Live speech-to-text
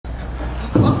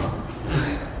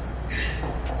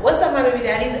my baby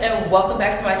daddies, and welcome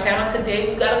back to my channel. Today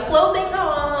we've got a clothing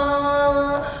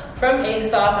haul from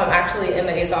Asoph. I'm actually in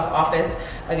the Asoph office.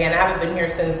 Again, I haven't been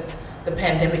here since the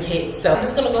pandemic hit, so I'm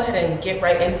just gonna go ahead and get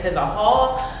right into the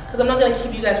haul because I'm not gonna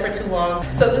keep you guys for too long.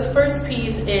 So this first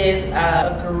piece is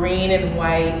a green and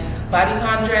white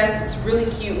bodycon dress. It's really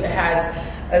cute. It has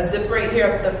a zip right here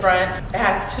up the front. It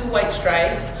has two white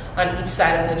stripes on each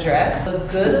side of the dress. A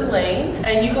good length,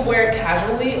 and you can wear it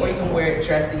casually or you can wear it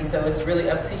dressy, so it's really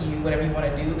up to you, whatever you want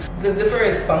to do. The zipper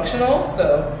is functional,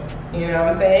 so you know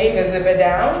what I'm saying? You can zip it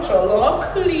down, show a little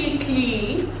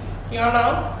clee, you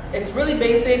know? It's really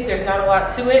basic, there's not a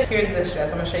lot to it. Here's this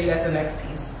dress, I'm gonna show you guys the next piece.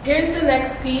 Here's the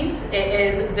next piece.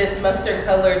 It is this mustard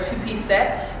color two-piece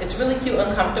set. It's really cute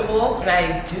and comfortable, and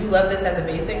I do love this as a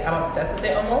basic. I'm obsessed with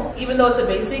it almost. Even though it's a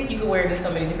basic, you can wear it in so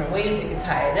many different ways. You can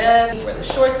tie it up, you can wear the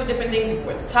shorts with different things, you can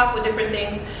wear the top with different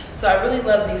things. So I really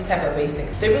love these type of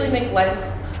basics. They really make life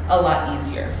a lot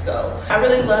easier. So I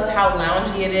really love how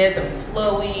loungy it is and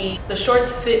flowy. The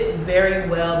shorts fit very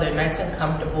well. They're nice and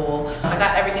comfortable. I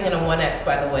got everything in a 1X,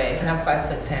 by the way, and I'm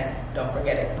 5'10", don't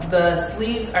forget it. The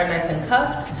sleeves are nice and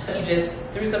cuffed. You just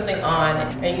threw something on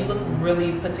and you look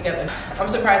really put together. I'm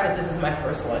surprised that this is my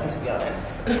first one, to be honest.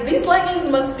 These leggings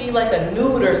must be like a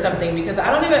nude or something, because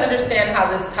I don't even understand how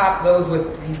this top goes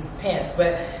with these pants,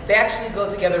 but they actually go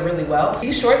together really well.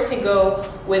 These shorts can go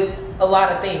with a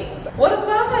lot of things. What a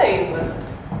vibe!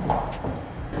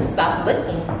 Stop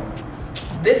looking.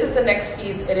 This is the next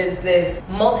piece. It is this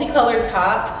multicolored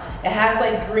top. It has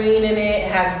like green in it.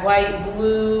 It has white,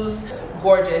 blues.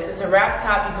 Gorgeous. It's a wrap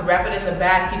top. You can wrap it in the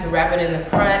back. You can wrap it in the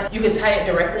front. You can tie it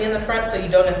directly in the front, so you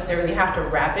don't necessarily have to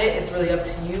wrap it. It's really up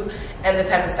to you and the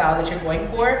type of style that you're going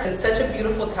for. It's such a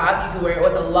beautiful top. You can wear it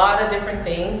with a lot of different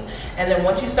things. And then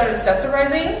once you start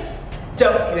accessorizing,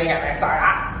 don't even get me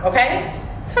started, okay?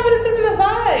 Tell me this isn't a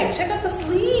vibe. Check out the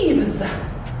sleeves.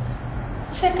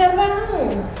 Check it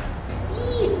out.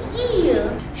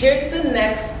 Yeah. Here's the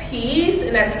next piece,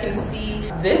 and as you can see,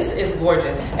 this is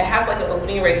gorgeous. It has like an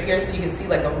opening right here, so you can see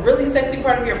like a really sexy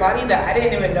part of your body that I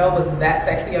didn't even know was that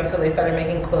sexy until they started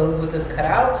making clothes with this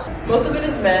cutout. Most of it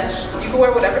is mesh. You can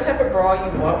wear whatever type of bra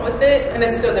you want with it, and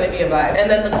it's still gonna be a vibe. And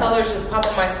then the colors just pop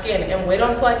on my skin, and wait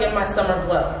until I get my summer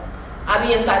glow. I'll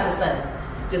be inside the sun.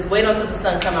 Just wait until the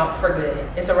sun come out for good.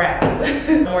 It's a wrap.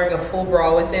 I'm wearing a full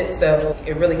bra with it, so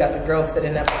it really got the girl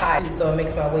sitting up high, so it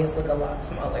makes my waist look a lot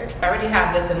smaller. I already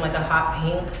have this in like a hot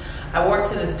pink. I wore it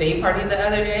to this day party the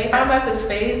other day. I'm at this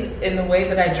phase in the way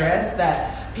that I dress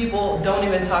that people don't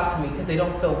even talk to me because they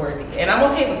don't feel worthy. And I'm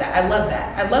okay with that. I love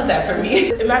that. I love that for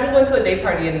me. Imagine going to a day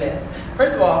party in this.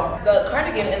 First of all, the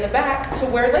cardigan in the back to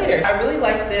wear later. I really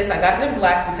like this. I got it in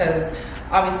black because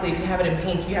obviously if you have it in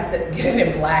pink, you have to get it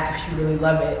in black if you really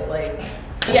love it. Like,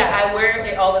 yeah, I wear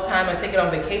it all the time. I take it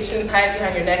on vacation. Tie it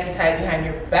behind your neck, you tie it behind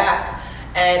your back.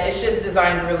 And it's just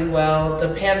designed really well. The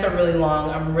pants are really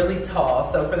long. I'm really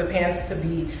tall, so for the pants to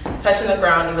be touching the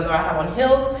ground, even though I have on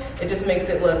heels, it just makes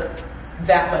it look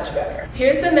that much better.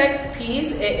 Here's the next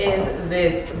piece. It is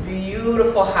this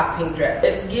beautiful hot pink dress.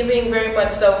 It's giving very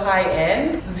much so high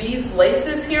end. These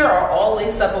laces here are all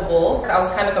lace upable. I was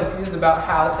kind of confused about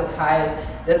how to tie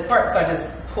this part, so I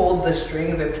just pulled the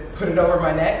strings and put it over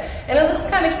my neck, and it looks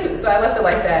kind of cute, so I left it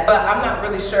like that. But I'm not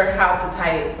really sure how to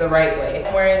tie it the right way.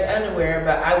 I'm wearing underwear,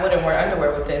 but I wouldn't wear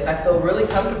underwear with this. I feel really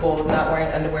comfortable not wearing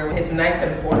underwear. It's nice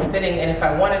and form-fitting, and if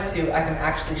I wanted to, I can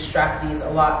actually strap these a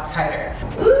lot tighter.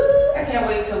 Ooh, I can't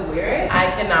wait to wear it. I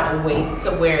cannot wait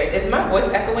to wear it. Is my voice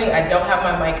echoing? I don't have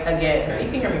my mic again. You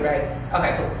can hear me, right?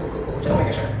 Okay, cool. Just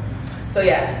making sure. So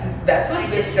yeah, that's what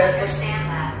this dress looks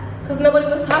like. Because nobody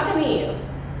was talking to you.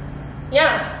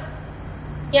 Yeah.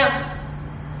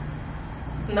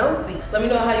 Nosy. Let me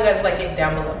know how you guys like it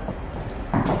down below.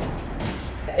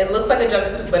 It looks like a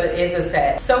jumpsuit, but it is a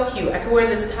set. So cute. I can wear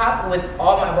this top with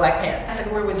all my black pants. I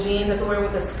can wear it with jeans. I can wear it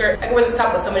with a skirt. I can wear this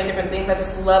top with so many different things. I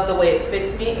just love the way it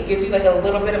fits me. It gives you like a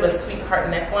little bit of a sweetheart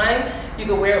neckline. You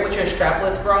can wear it with your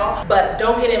strapless bra, but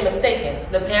don't get it mistaken.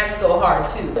 The pants go hard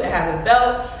too. It has a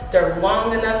belt. They're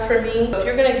long enough for me. If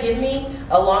you're gonna give me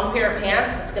a long pair of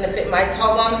pants that's gonna fit my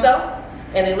tall, long self,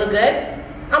 and they look good,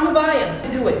 I'm gonna buy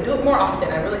them. Do it more often.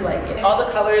 I really like it. All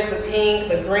the colors, the pink,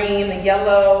 the green, the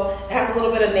yellow. It has a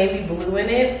little bit of navy blue in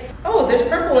it. Oh, there's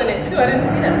purple in it too. I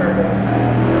didn't see that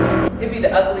purple. It'd be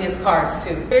the ugliest cars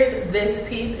too. Here's this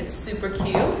piece. It's super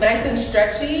cute. Nice and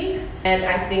stretchy, and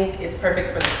I think it's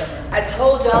perfect for the summer. I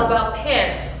told y'all about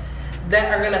pants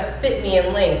that are gonna fit me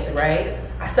in length, right?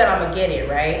 I said I'm gonna get it,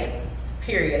 right?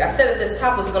 Period. I said that this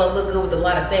top was gonna look good with a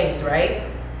lot of things, right?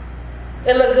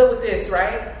 It looked good with this,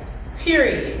 right?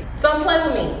 Period. So don't play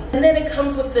with me. And then it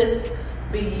comes with this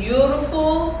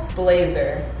beautiful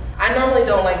blazer. I normally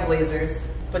don't like blazers,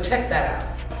 but check that out.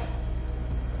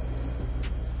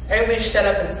 Everybody shut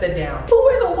up and sit down. Who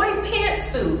wears a white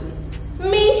pantsuit?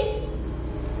 Me?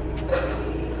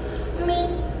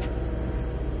 Me?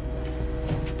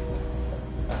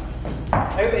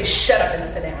 Everybody shut up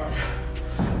and sit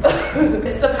down.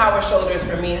 It's the power shoulders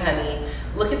for me, honey.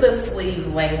 Look at the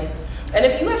sleeve lengths. And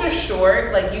if you guys are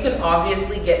short, like you can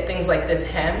obviously get things like this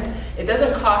hemmed. It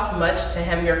doesn't cost much to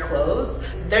hem your clothes.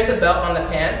 There's a belt on the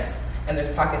pants and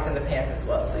there's pockets in the pants as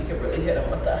well. So you can really hit them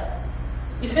with that.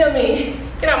 You feel me?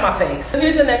 Get out my face. So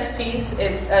here's the next piece.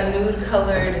 It's a nude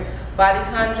colored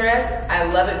bodycon dress. I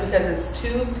love it because it's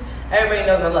tubed. Everybody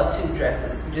knows I love tube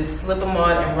dresses. You just slip them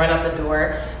on and run out the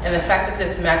door. And the fact that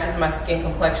this matches my skin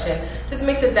complexion just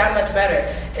makes it that much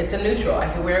better. It's a neutral.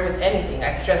 I can wear it with anything.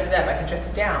 I can dress it up, I can dress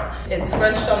it down. It's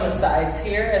scrunched on the sides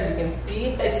here, as you can see.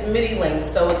 It's midi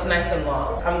length, so it's nice and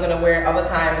long. I'm gonna wear it all the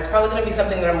time. It's probably gonna be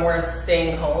something that I'm wearing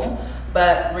staying home,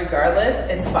 but regardless,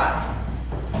 it's fine.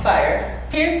 Fire.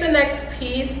 Here's the next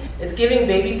piece. It's giving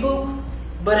baby poop,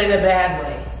 but in a bad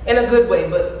way. In a good way,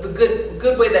 but the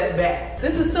good way that's bad.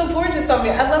 This is so gorgeous on me.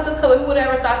 I love this color. Who would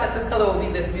have ever thought that this color would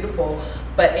be this beautiful?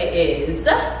 But it is.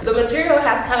 The material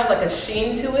has kind of like a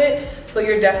sheen to it, so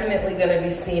you're definitely gonna be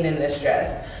seen in this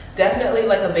dress. Definitely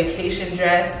like a vacation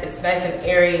dress. It's nice and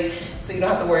airy, so you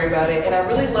don't have to worry about it. And I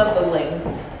really love the length.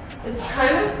 It's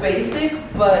kind of basic,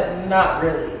 but not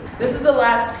really. This is the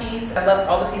last piece. I love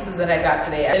all the pieces that I got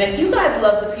today. And if you guys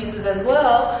love the pieces as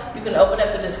well, you can open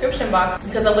up the description box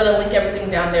because I'm gonna link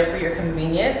everything down there for your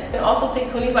convenience. You can also take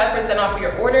 25% off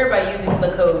your order by using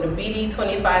the code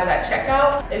BD25 at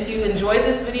checkout. If you enjoyed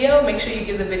this video, make sure you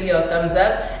give the video a thumbs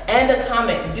up and a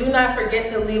comment. Do not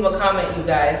forget to leave a comment, you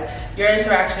guys. Your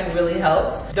interaction really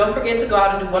helps. Don't forget to go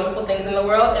out and do wonderful things in the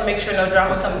world and make sure no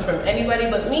drama comes from anybody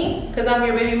but me, because I'm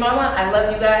your baby mama. I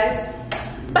love you guys.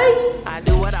 Bye. I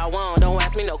do what I want, don't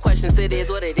ask me no questions, it is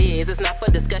what it is. It's not for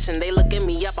discussion, they looking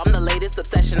me up, I'm the latest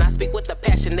obsession. I speak with the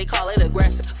passion, they call it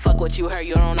aggressive. Fuck what you heard,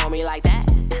 you don't know me like that.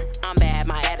 I'm bad,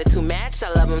 my attitude match.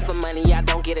 I love him for money, I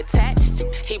don't get attached.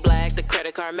 He black, the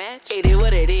credit card match. It is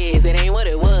what it is, it ain't what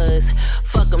it was.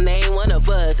 Fuck them, they ain't one of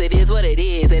us. It is what it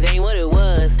is, it ain't what it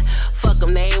was. Fuck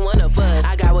them, they ain't one of us.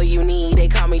 I got what you need, they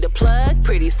call me the plug.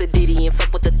 Pretty sedity and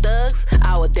fuck with the thugs.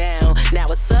 I was down, now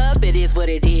it's up. It is what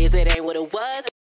it is, it ain't what